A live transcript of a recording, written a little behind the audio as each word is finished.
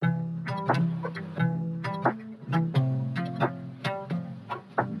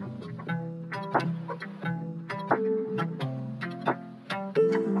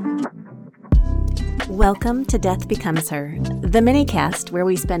Welcome to Death Becomes Her, the minicast where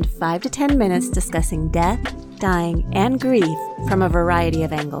we spend 5 to 10 minutes discussing death, dying, and grief from a variety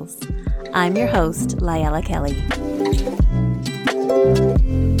of angles. I'm your host, LiElla Kelly.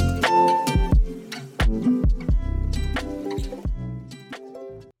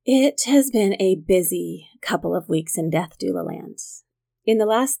 It has been a busy couple of weeks in Death Doula land. In the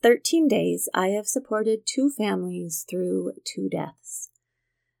last 13 days, I have supported 2 families through 2 deaths.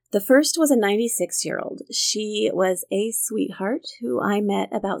 The first was a 96-year-old. She was a sweetheart who I met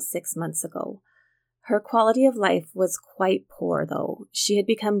about 6 months ago. Her quality of life was quite poor, though. She had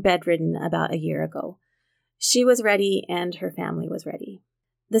become bedridden about a year ago. She was ready, and her family was ready.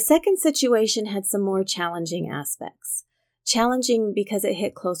 The second situation had some more challenging aspects. Challenging because it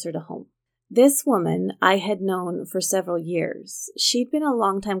hit closer to home. This woman I had known for several years. She'd been a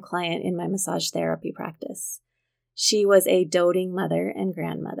longtime client in my massage therapy practice. She was a doting mother and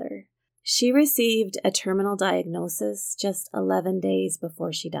grandmother. She received a terminal diagnosis just 11 days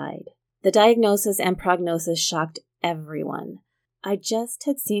before she died. The diagnosis and prognosis shocked everyone. I just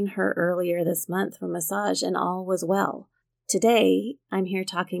had seen her earlier this month for massage and all was well. Today, I'm here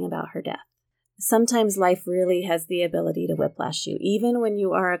talking about her death. Sometimes life really has the ability to whiplash you. Even when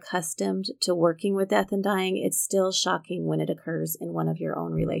you are accustomed to working with death and dying, it's still shocking when it occurs in one of your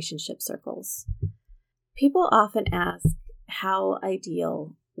own relationship circles. People often ask how I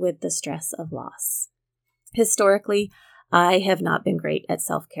deal with the stress of loss. Historically, I have not been great at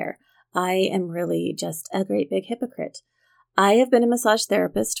self-care. I am really just a great big hypocrite. I have been a massage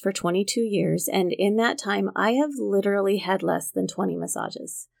therapist for 22 years, and in that time, I have literally had less than 20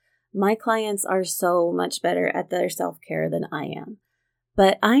 massages. My clients are so much better at their self-care than I am.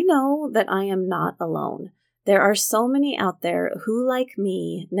 But I know that I am not alone. There are so many out there who, like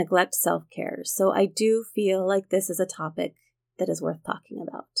me, neglect self-care, so I do feel like this is a topic that is worth talking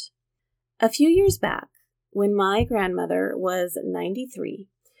about. A few years back, when my grandmother was 93,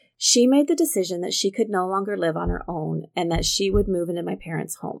 she made the decision that she could no longer live on her own and that she would move into my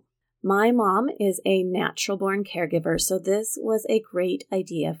parents' home. My mom is a natural-born caregiver, so this was a great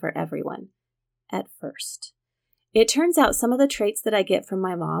idea for everyone, at first. It turns out some of the traits that I get from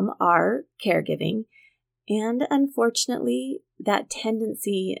my mom are caregiving, and unfortunately, that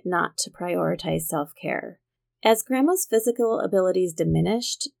tendency not to prioritize self-care. As Grandma's physical abilities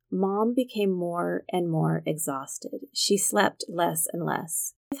diminished, Mom became more and more exhausted. She slept less and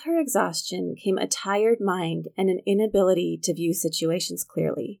less. With her exhaustion came a tired mind and an inability to view situations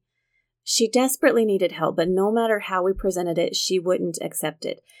clearly. She desperately needed help, but no matter how we presented it, she wouldn't accept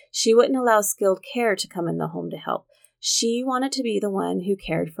it. She wouldn't allow skilled care to come in the home to help. She wanted to be the one who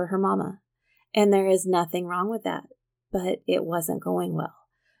cared for her mama. And there is nothing wrong with that, but it wasn't going well.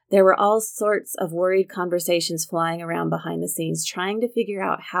 There were all sorts of worried conversations flying around behind the scenes, trying to figure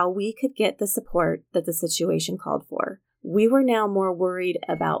out how we could get the support that the situation called for. We were now more worried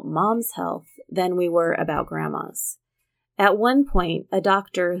about Mom's health than we were about Grandma's. At one point, a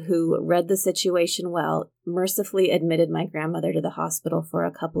doctor who read the situation well mercifully admitted my grandmother to the hospital for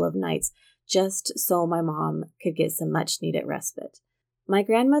a couple of nights just so my mom could get some much-needed respite. My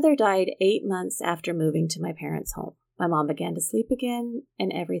grandmother died 8 months after moving to my parents' home. My mom began to sleep again,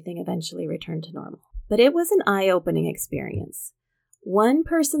 and everything eventually returned to normal. But it was an eye-opening experience. One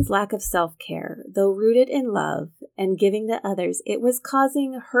person's lack of self-care, though rooted in love and giving to others, it was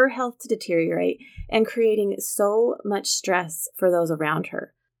causing her health to deteriorate and creating so much stress for those around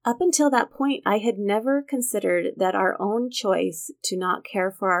her. Up until that point, I had never considered that our own choice to not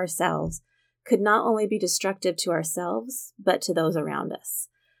care for ourselves could not only be destructive to ourselves, but to those around us.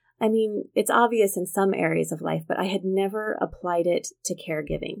 I mean, it's obvious in some areas of life, but I had never applied it to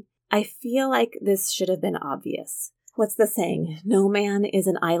caregiving. I feel like this should have been obvious. What's the saying? No man is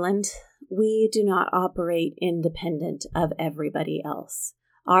an island. We do not operate independent of everybody else.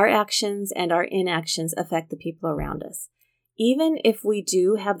 Our actions and our inactions affect the people around us. Even if we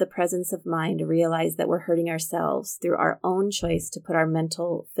do have the presence of mind to realize that we're hurting ourselves through our own choice to put our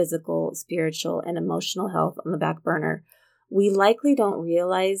mental, physical, spiritual, and emotional health on the back burner, we likely don't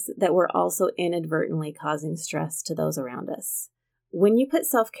realize that we're also inadvertently causing stress to those around us. When you put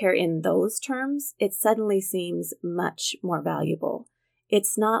self-care in those terms, it suddenly seems much more valuable.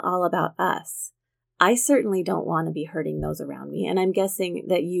 It's not all about us. I certainly don't want to be hurting those around me, and I'm guessing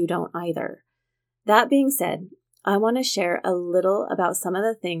that you don't either. That being said, I want to share a little about some of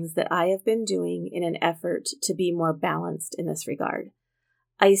the things that I have been doing in an effort to be more balanced in this regard.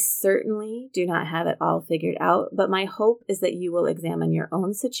 I certainly do not have it all figured out, but my hope is that you will examine your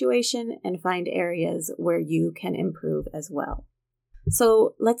own situation and find areas where you can improve as well.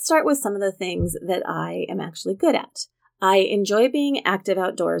 So let's start with some of the things that I am actually good at. I enjoy being active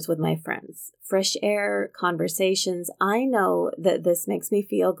outdoors with my friends. Fresh air, conversations. I know that this makes me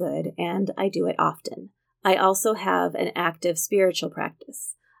feel good, and I do it often. I also have an active spiritual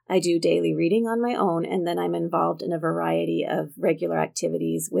practice. I do daily reading on my own, and then I'm involved in a variety of regular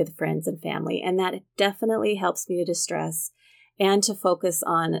activities with friends and family, and that definitely helps me to distress and to focus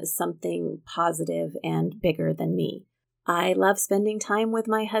on something positive and bigger than me. I love spending time with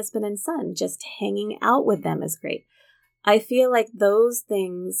my husband and son. Just hanging out with them is great. I feel like those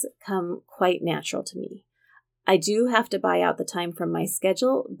things come quite natural to me. I do have to buy out the time from my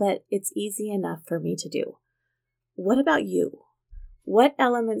schedule, but it's easy enough for me to do. What about you? What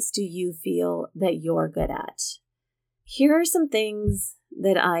elements do you feel that you're good at? Here are some things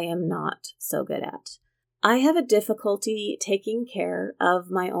that I am not so good at. I have a difficulty taking care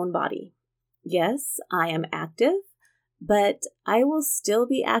of my own body. Yes, I am active, but I will still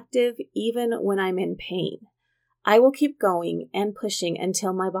be active even when I'm in pain. I will keep going and pushing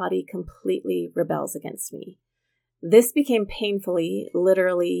until my body completely rebels against me. This became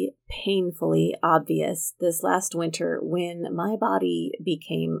literally painfully obvious this last winter when my body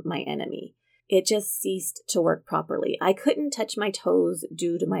became my enemy. It just ceased to work properly. I couldn't touch my toes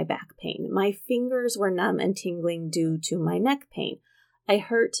due to my back pain. My fingers were numb and tingling due to my neck pain. I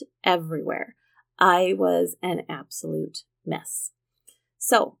hurt everywhere. I was an absolute mess.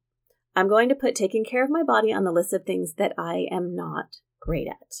 So, I'm going to put taking care of my body on the list of things that I am not great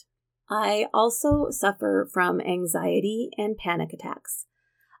at. I also suffer from anxiety and panic attacks.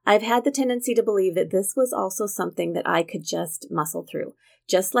 I've had the tendency to believe that this was also something that I could just muscle through.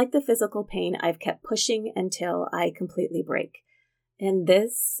 Just like the physical pain, I've kept pushing until I completely break. And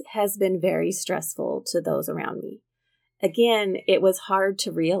this has been very stressful to those around me. Again, it was hard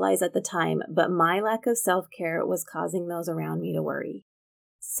to realize at the time, but my lack of self-care was causing those around me to worry.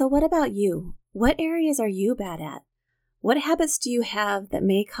 So what about you? What areas are you bad at? What habits do you have that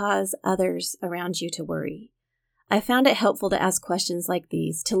may cause others around you to worry? I found it helpful to ask questions like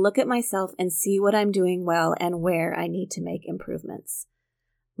these, to look at myself and see what I'm doing well and where I need to make improvements.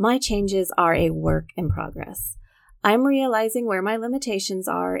 My changes are a work in progress. I'm realizing where my limitations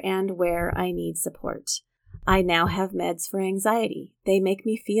are and where I need support. I now have meds for anxiety. They make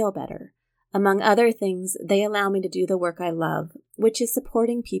me feel better. Among other things, they allow me to do the work I love, which is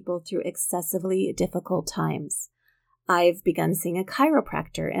supporting people through excessively difficult times. I've begun seeing a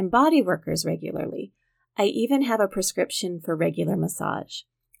chiropractor and body workers regularly. I even have a prescription for regular massage.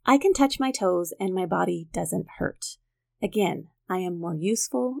 I can touch my toes and my body doesn't hurt. Again, I am more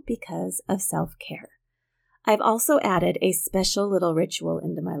useful because of self-care. I've also added a special little ritual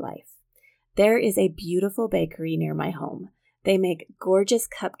into my life. There is a beautiful bakery near my home. They make gorgeous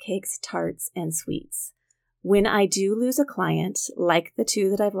cupcakes, tarts, and sweets. When I do lose a client, like the 2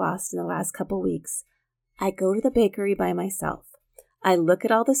 that I've lost in the last couple weeks, I go to the bakery by myself. I look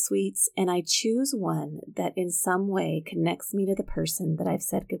at all the sweets and I choose one that in some way connects me to the person that I've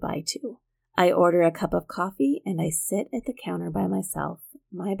said goodbye to. I order a cup of coffee and I sit at the counter by myself,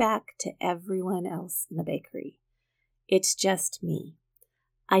 my back to everyone else in the bakery. It's just me.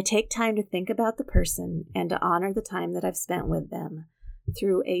 I take time to think about the person and to honor the time that I've spent with them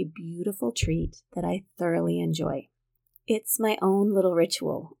through a beautiful treat that I thoroughly enjoy. It's my own little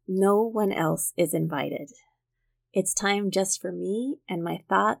ritual. No one else is invited. It's time just for me and my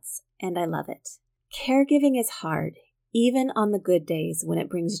thoughts, and I love it. Caregiving is hard, even on the good days when it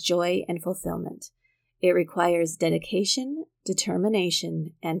brings joy and fulfillment. It requires dedication,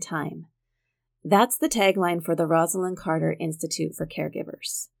 determination, and time. That's the tagline for the Rosalind Carter Institute for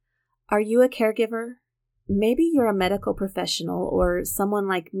Caregivers. Are you a caregiver? Maybe you're a medical professional or someone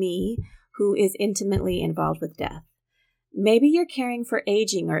like me who is intimately involved with death. Maybe you're caring for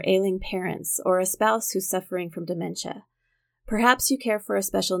aging or ailing parents or a spouse who's suffering from dementia. Perhaps you care for a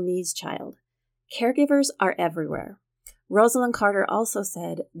special needs child. Caregivers are everywhere. Rosalind Carter also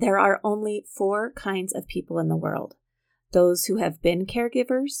said there are only 4 kinds of people in the world: those who have been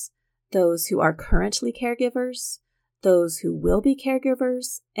caregivers, those who are currently caregivers, those who will be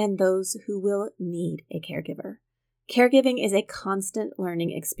caregivers, and those who will need a caregiver. Caregiving is a constant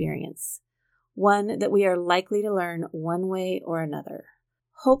learning experience, one that we are likely to learn one way or another.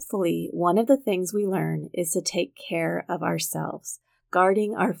 Hopefully, one of the things we learn is to take care of ourselves,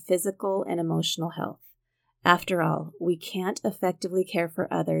 guarding our physical and emotional health. After all, we can't effectively care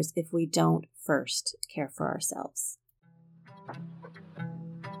for others if we don't first care for ourselves.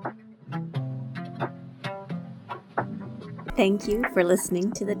 Thank you for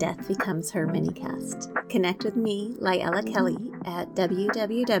listening to the Death Becomes Her minicast. Connect with me, LiElla Kelly, at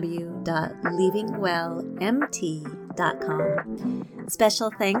www.livingwellmt.com. LiElla.com.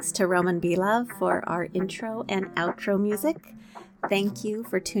 Special thanks to Roman Belov for our intro and outro music. Thank you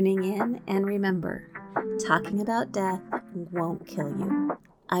for tuning in, and remember, talking about death won't kill you.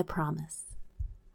 I promise.